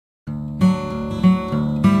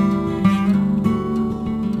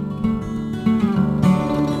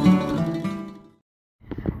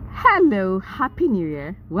Hello, happy new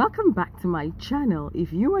year. Welcome back to my channel.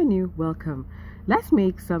 If you are new, welcome. Let's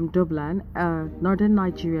make some Dublan, a Northern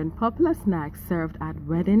Nigerian popular snack served at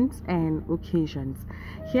weddings and occasions.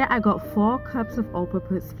 Here I got 4 cups of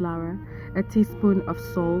all-purpose flour, a teaspoon of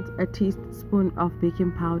salt, a teaspoon of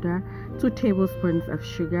baking powder, 2 tablespoons of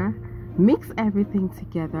sugar. Mix everything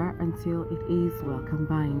together until it is well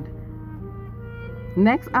combined.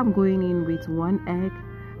 Next, I'm going in with 1 egg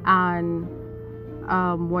and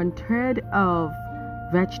 1/3 of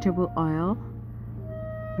vegetable oil.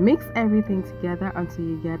 Mix everything together until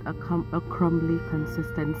you get a crumbly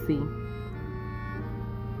consistency.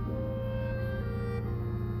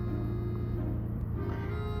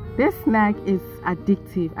 This snack is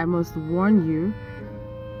addictive, I must warn you.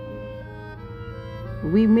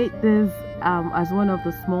 We made this as one of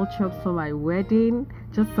the small chops for my wedding,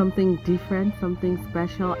 just something different, something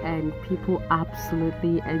special, and people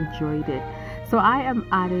absolutely enjoyed it. So I am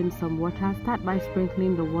adding some water. Start by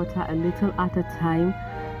sprinkling the water a little at a time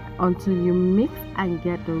until you mix and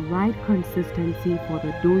get the right consistency for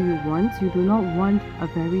the dough you want. You do not want a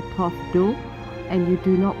very tough dough, and you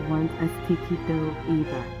do not want a sticky dough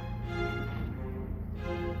either.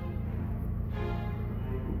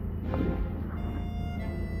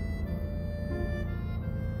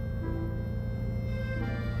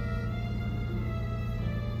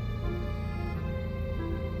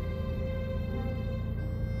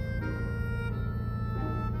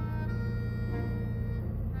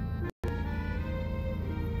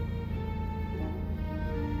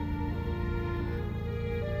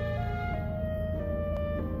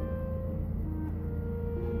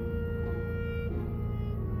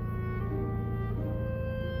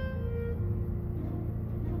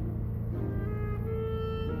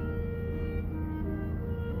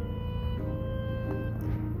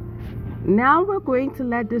 Now we're going to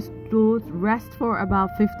let this dough rest for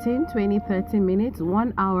about 15, 20, 30 minutes,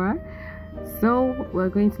 1 hour. So we're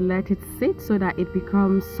going to let it sit so that it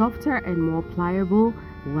becomes softer and more pliable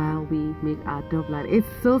while we make our Dublan. It's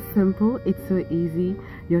so simple, it's so easy.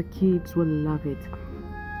 Your kids will love it.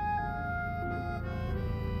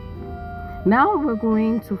 Now we're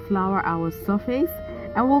going to flour our surface,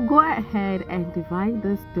 and we'll go ahead and divide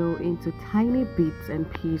this dough into tiny bits and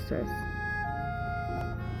pieces.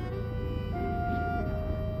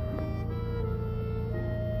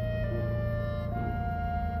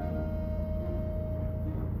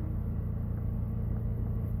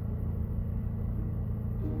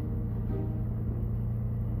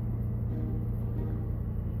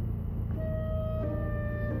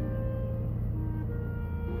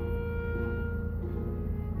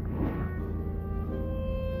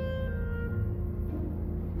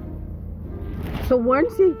 So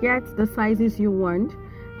once you get the sizes you want,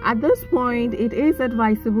 at this point it is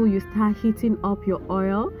advisable you start heating up your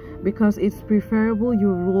oil, because it's preferable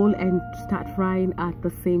you roll and start frying at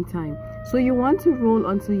the same time. So you want to roll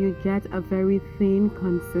until you get a very thin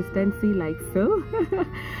consistency like so.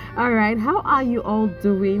 All right, how are you all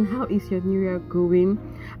doing? How is your new year going?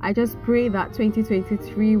 I just pray that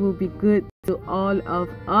 2023 will be good to all of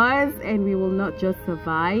us, and we will not just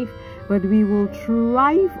survive, but we will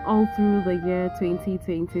thrive all through the year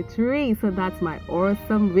 2023. So that's my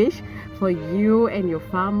awesome wish for you and your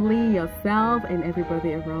family, yourself, and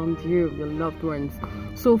everybody around you, your loved ones.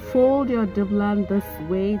 So fold your Dublan this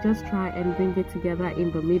way. Just try and bring it together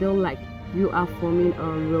in the middle like you are forming a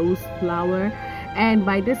rose flower. And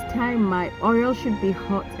by this time my oil should be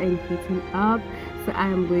hot and heating up. So I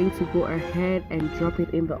am going to go ahead and drop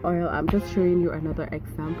it in the oil. I'm just showing you another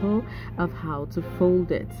example of how to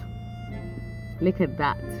fold it. Look at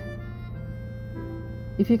that.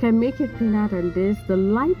 If you can make it thinner than this, the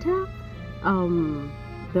lighter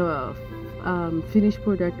the finished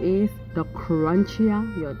product is, the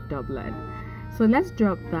crunchier your Dublan. So let's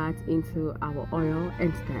drop that into our oil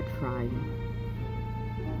and start frying.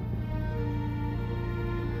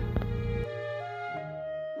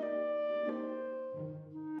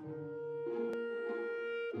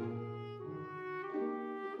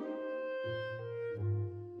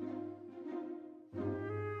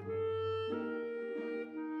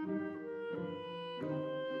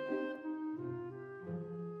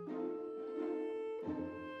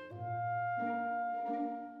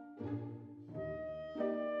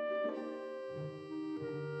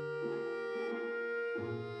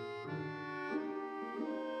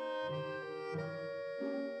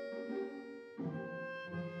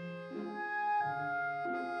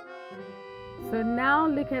 So now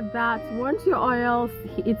look at that. Once your oil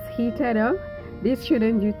it's heated up, this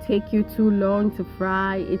shouldn't take you too long to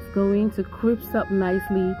fry. It's going to crisp up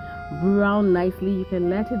nicely, brown nicely. You can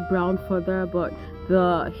let it brown further, but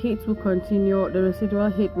the heat will continue, the residual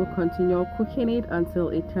heat will continue cooking it until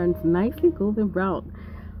it turns nicely golden brown.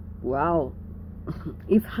 Wow,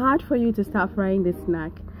 it's hard for you to start frying this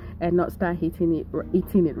snack and not start eating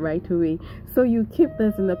it right away. So you keep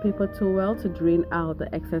this in a paper towel to drain out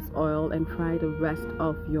the excess oil and fry the rest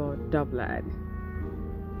of your Dublan.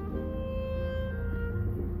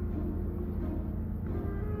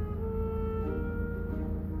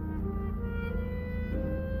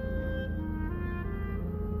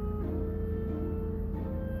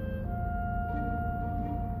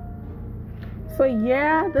 So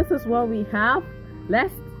yeah, this is what we have.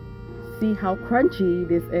 Let's see how crunchy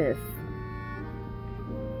this is.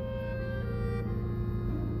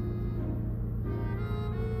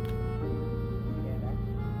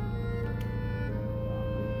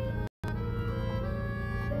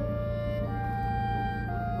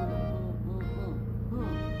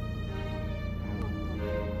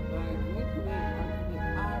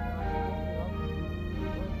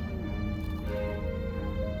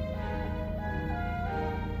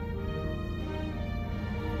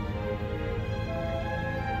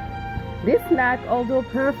 This snack, although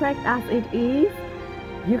perfect as it is,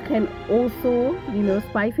 you can also,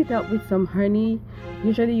 spice it up with some honey.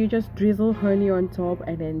 Usually you just drizzle honey on top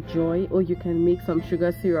and enjoy, or you can make some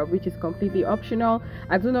sugar syrup, which is completely optional.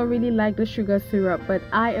 I do not really like the sugar syrup, but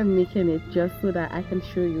I am making it just so that I can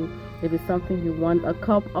show you if it's something you want. A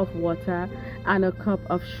cup of water and a cup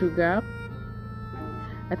of sugar.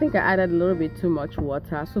 I think I added a little bit too much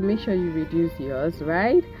water, so make sure you reduce yours,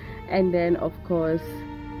 right? And then of course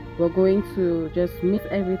we're going to just mix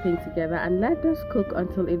everything together and let this cook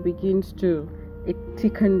until it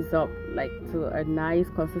thickens up, like to a nice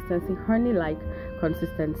consistency, honey like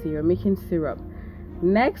consistency. You're making syrup.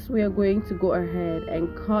 Next we are going to go ahead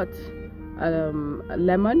and cut a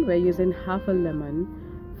lemon. We're using half a lemon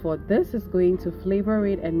for this. Is going to flavor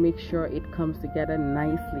it and make sure it comes together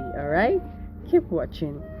nicely. All right, keep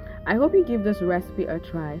watching. I hope you give this recipe a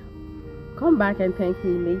try. Come back and thank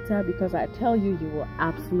me later, because I tell you, you will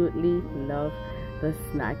absolutely love the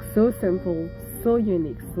snack. So simple, so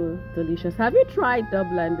unique, so delicious. Have you tried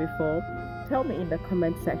Dublan before? Tell me in the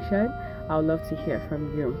comment section. I would love to hear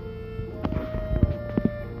from you.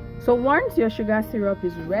 So once your sugar syrup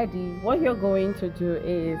is ready, what you're going to do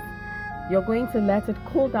is you're going to let it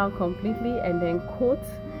cool down completely and then coat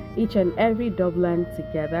each and every Dublan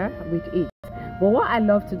together with it. But what I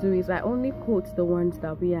love to do is I only coat the ones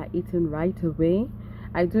that we are eating right away.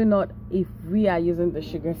 I do not, if we are using the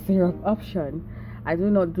sugar syrup option, I do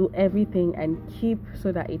not do everything and keep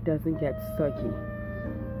so that it doesn't get soggy.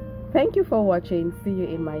 Thank you for watching. See you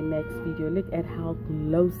in my next video. Look at how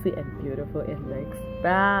glossy and beautiful it looks.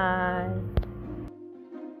 Bye.